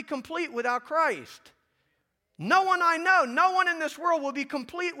never be complete without Christ. No one I know, no one in this world will be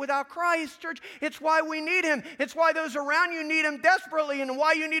complete without Christ, church. It's why we need him. It's why those around you need him desperately, and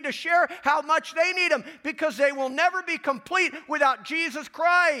why you need to share how much they need him, because they will never be complete without Jesus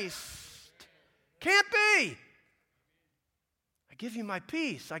Christ. Can't be. I give you my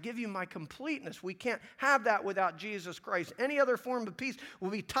peace. I give you my completeness. We can't have that without Jesus Christ. Any other form of peace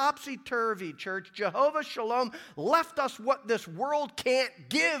will be topsy-turvy, church. Jehovah Shalom left us what this world can't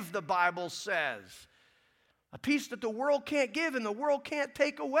give, the Bible says. A peace that the world can't give and the world can't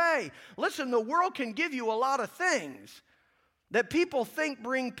take away. Listen, the world can give you a lot of things that people think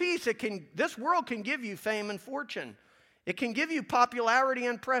bring peace. This world can give you fame and fortune. It can give you popularity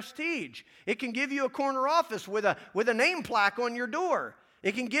and prestige. It can give you a corner office with a name plaque on your door.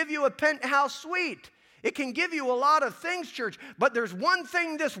 It can give you a penthouse suite. It can give you a lot of things, church. But there's one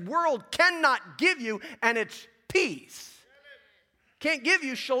thing this world cannot give you, and it's peace. Can't give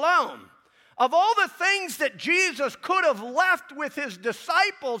you shalom. Of all the things that Jesus could have left with his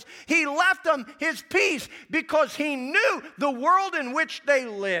disciples, he left them his peace because he knew the world in which they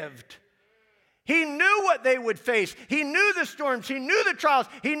lived. He knew what they would face. He knew the storms. He knew the trials.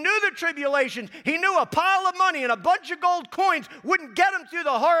 He knew the tribulations. He knew a pile of money and a bunch of gold coins wouldn't get him through the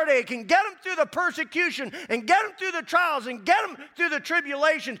heartache and get him through the persecution and get him through the trials and get him through the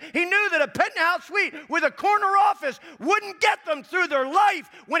tribulations. He knew that a penthouse suite with a corner office wouldn't get them through their life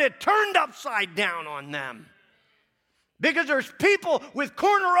when it turned upside down on them. Because there's people with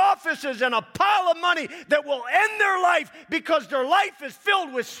corner offices and a pile of money that will end their life because their life is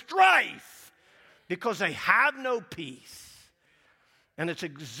filled with strife. Because they have no peace. And it's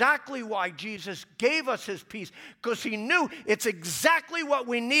exactly why Jesus gave us his peace, because he knew it's exactly what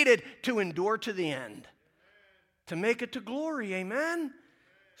we needed to endure to the end, to make it to glory, amen?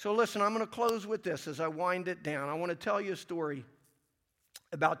 So listen, I'm going to close with this as I wind it down. I want to tell you a story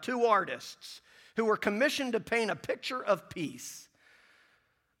about two artists who were commissioned to paint a picture of peace.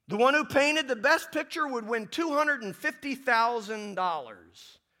 The one who painted the best picture would win $250,000.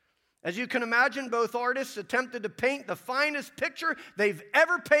 As you can imagine, both artists attempted to paint the finest picture they've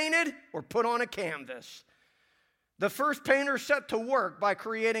ever painted or put on a canvas. The first painter set to work by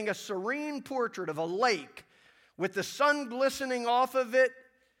creating a serene portrait of a lake with the sun glistening off of it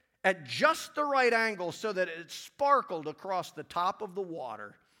at just the right angle so that it sparkled across the top of the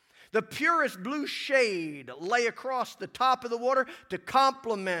water. The purest blue shade lay across the top of the water to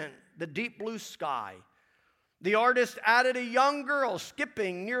complement the deep blue sky. The artist added a young girl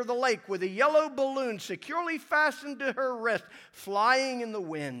skipping near the lake with a yellow balloon securely fastened to her wrist, flying in the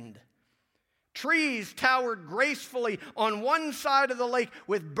wind. Trees towered gracefully on one side of the lake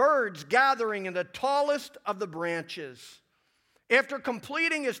with birds gathering in the tallest of the branches. After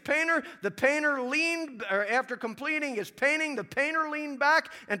completing his painting, the painter leaned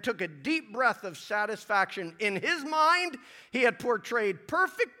back and took a deep breath of satisfaction. In his mind, he had portrayed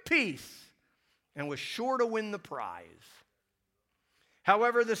perfect peace and was sure to win the prize.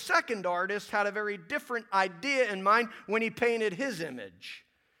 However, the second artist had a very different idea in mind when he painted his image.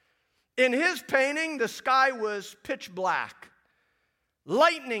 In his painting, the sky was pitch black.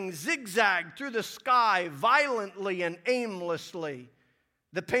 Lightning zigzagged through the sky violently and aimlessly.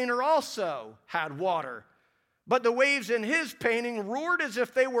 The painter also had water, but the waves in his painting roared as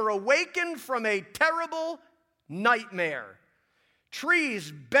if they were awakened from a terrible nightmare.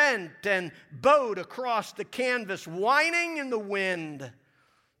 Trees bent and bowed across the canvas, whining in the wind.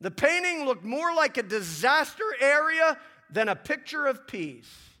 The painting looked more like a disaster area than a picture of peace.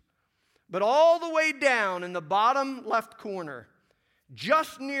 But all the way down in the bottom left corner,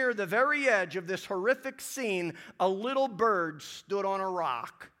 just near the very edge of this horrific scene, a little bird stood on a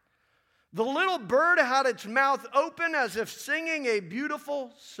rock. The little bird had its mouth open as if singing a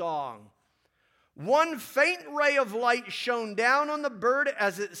beautiful song. One faint ray of light shone down on the bird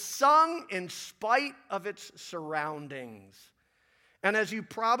as it sung in spite of its surroundings. And as you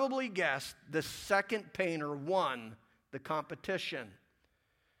probably guessed, the second painter won the competition,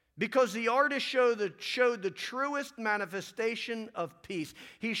 because the artist showed the truest manifestation of peace.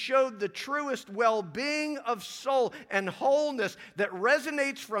 He showed the truest well-being of soul and wholeness that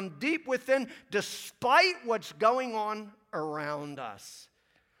resonates from deep within despite what's going on around us.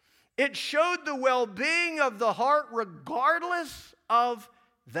 It showed the well-being of the heart regardless of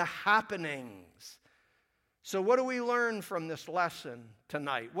the happenings. So what do we learn from this lesson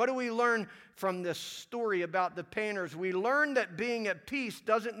tonight? What do we learn from this story about the painters? We learn that being at peace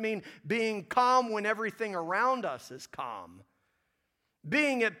doesn't mean being calm when everything around us is calm.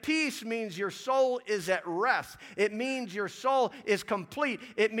 Being at peace means your soul is at rest. It means your soul is complete.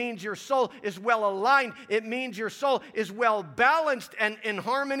 It means your soul is well aligned. It means your soul is well balanced and in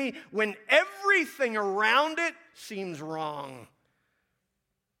harmony when everything around it seems wrong.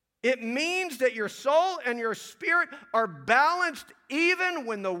 It means that your soul and your spirit are balanced even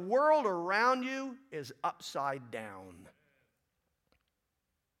when the world around you is upside down.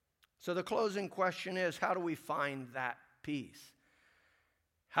 So the closing question is, how do we find that peace?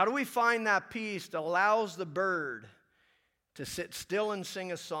 How do we find that peace that allows the bird to sit still and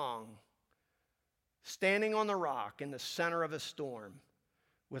sing a song, standing on the rock in the center of a storm,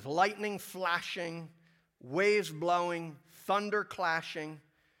 with lightning flashing, waves blowing, thunder clashing?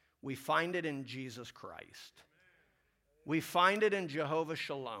 We find it in Jesus Christ. We find it in Jehovah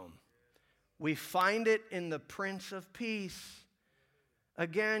Shalom. We find it in the Prince of Peace.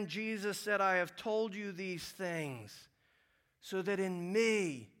 Again, Jesus said, I have told you these things so that in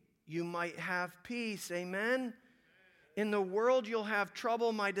me you might have peace. Amen? In the world you'll have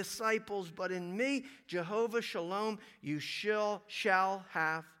trouble, my disciples, but in me, Jehovah Shalom, you shall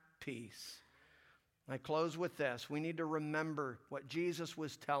have peace. I close with this. We need to remember what Jesus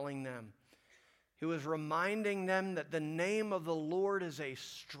was telling them. He was reminding them that the name of the Lord is a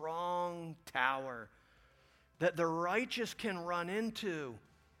strong tower that the righteous can run into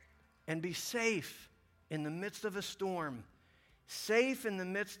and be safe in the midst of a storm, safe in the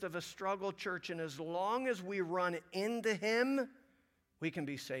midst of a struggle, church. And as long as we run into Him, we can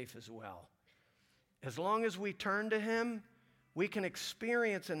be safe as well. As long as we turn to Him, we can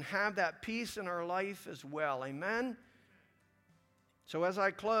experience and have that peace in our life as well. Amen? So as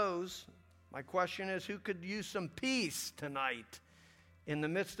I close, my question is, who could use some peace tonight in the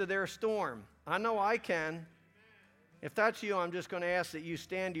midst of their storm? I know I can. If that's you, I'm just going to ask that you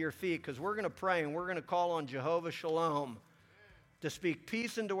stand to your feet, because we're going to pray and we're going to call on Jehovah Shalom to speak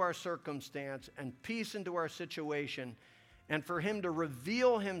peace into our circumstance and peace into our situation, and for Him to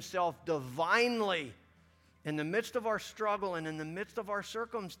reveal Himself divinely in the midst of our struggle and in the midst of our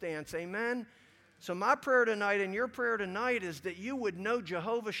circumstance. Amen? So my prayer tonight and your prayer tonight is that you would know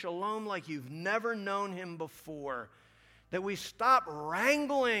Jehovah Shalom like you've never known Him before. That we stop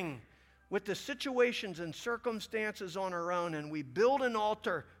wrangling with the situations and circumstances on our own, and we build an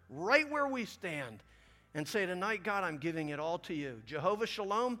altar right where we stand and say, tonight, God, I'm giving it all to you. Jehovah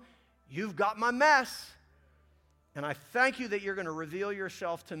Shalom, you've got my mess. And I thank you that you're going to reveal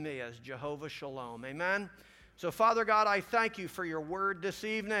yourself to me as Jehovah Shalom. Amen? So, Father God, I thank you for your word this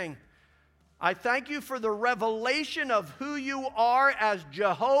evening. I thank you for the revelation of who you are as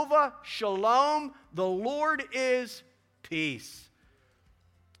Jehovah Shalom. The Lord is peace.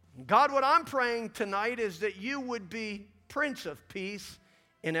 God, what I'm praying tonight is that you would be Prince of Peace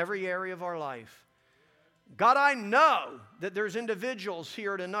in every area of our life. God, I know that there's individuals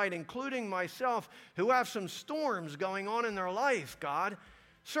here tonight, including myself, who have some storms going on in their life, God.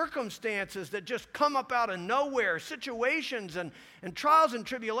 Circumstances that just come up out of nowhere, situations and trials and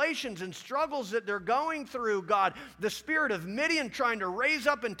tribulations and struggles that they're going through, God. The spirit of Midian trying to raise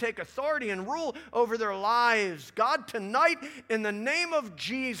up and take authority and rule over their lives. God, tonight, in the name of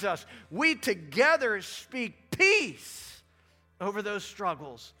Jesus, we together speak peace over those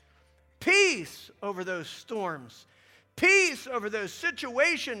struggles, peace over those storms, peace over those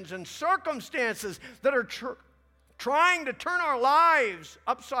situations and circumstances that are trying to turn our lives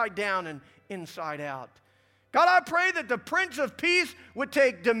upside down and inside out. God, I pray that the Prince of Peace would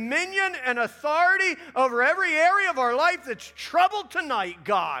take dominion and authority over every area of our life that's troubled tonight,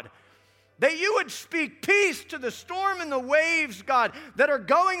 God. That you would speak peace to the storm and the waves, God, that are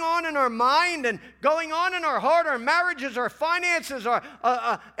going on in our mind and going on in our heart, our marriages, our finances,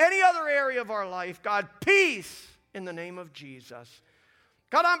 any other area of our life. God, peace in the name of Jesus.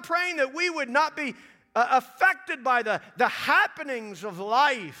 God, I'm praying that we would not be affected by the happenings of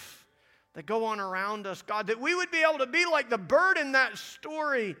life that go on around us, God, that we would be able to be like the bird in that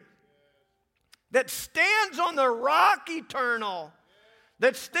story that stands on the rock eternal,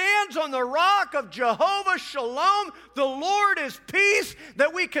 that stands on the rock of Jehovah Shalom. The Lord is peace,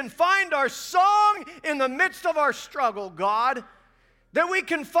 that we can find our song in the midst of our struggle, God, that we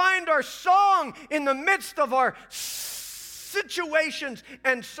can find our song in the midst of our situations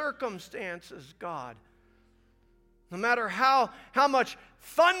and circumstances, God. No matter how much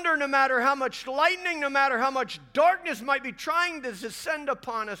thunder, no matter how much lightning, no matter how much darkness might be trying to descend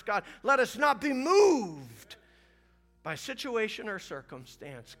upon us, God, let us not be moved by situation or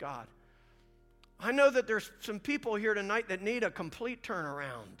circumstance, God. I know that there's some people here tonight that need a complete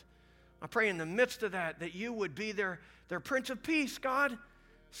turnaround. I pray in the midst of that you would be their Prince of Peace, God.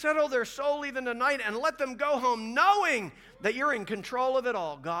 Settle their soul even tonight and let them go home knowing that you're in control of it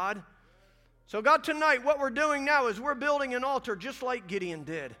all, God. So God, tonight what we're doing now is we're building an altar just like Gideon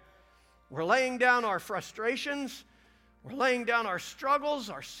did. We're laying down our frustrations. We're laying down our struggles,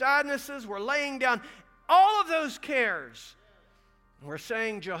 our sadnesses. We're laying down all of those cares. And we're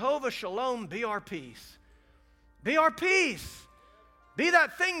saying, Jehovah Shalom, be our peace. Be our peace. Be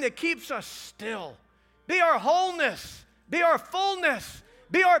that thing that keeps us still. Be our wholeness. Be our fullness.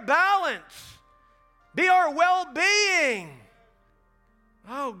 Be our balance. Be our well-being.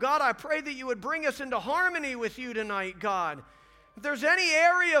 Oh, God, I pray that you would bring us into harmony with you tonight, God. If there's any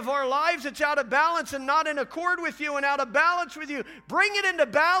area of our lives that's out of balance and not in accord with you and out of balance with you, bring it into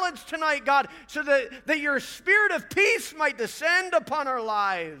balance tonight, God, so that your spirit of peace might descend upon our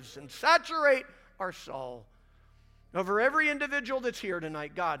lives and saturate our soul. Over every individual that's here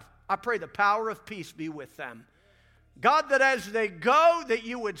tonight, God, I pray the power of peace be with them. God, that as they go, that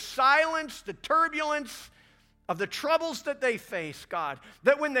you would silence the turbulence of the troubles that they face, God.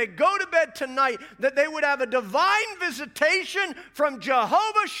 That when they go to bed tonight, that they would have a divine visitation from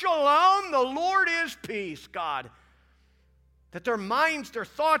Jehovah Shalom, the Lord is peace, God. That their minds, their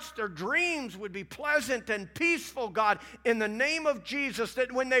thoughts, their dreams would be pleasant and peaceful, God, in the name of Jesus.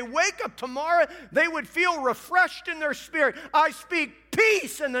 That when they wake up tomorrow, they would feel refreshed in their spirit. I speak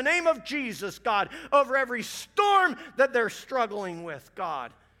peace in the name of Jesus, God, over every storm that they're struggling with,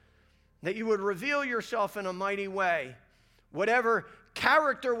 God. That you would reveal yourself in a mighty way. Whatever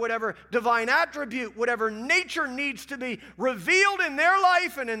character, whatever divine attribute, whatever nature needs to be revealed in their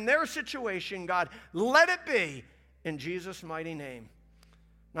life and in their situation, God, let it be in Jesus' mighty name.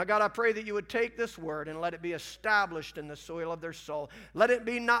 Now, God, I pray that you would take this word and let it be established in the soil of their soul. Let it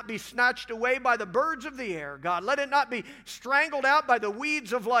not be snatched away by the birds of the air, God. Let it not be strangled out by the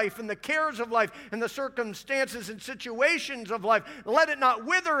weeds of life and the cares of life and the circumstances and situations of life. Let it not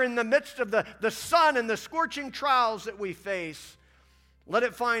wither in the midst of the sun and the scorching trials that we face. Let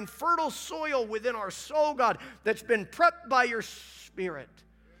it find fertile soil within our soul, God, that's been prepped by your Spirit,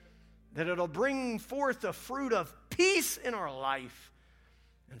 that it'll bring forth the fruit of peace in our life.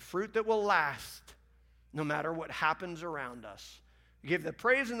 And fruit that will last no matter what happens around us. Give the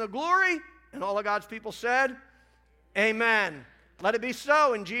praise and the glory, and all of God's people said, amen. Let it be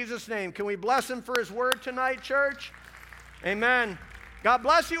so in Jesus' name. Can we bless him for his word tonight, church? Amen. God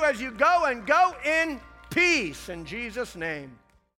bless you as you go, and go in peace in Jesus' name.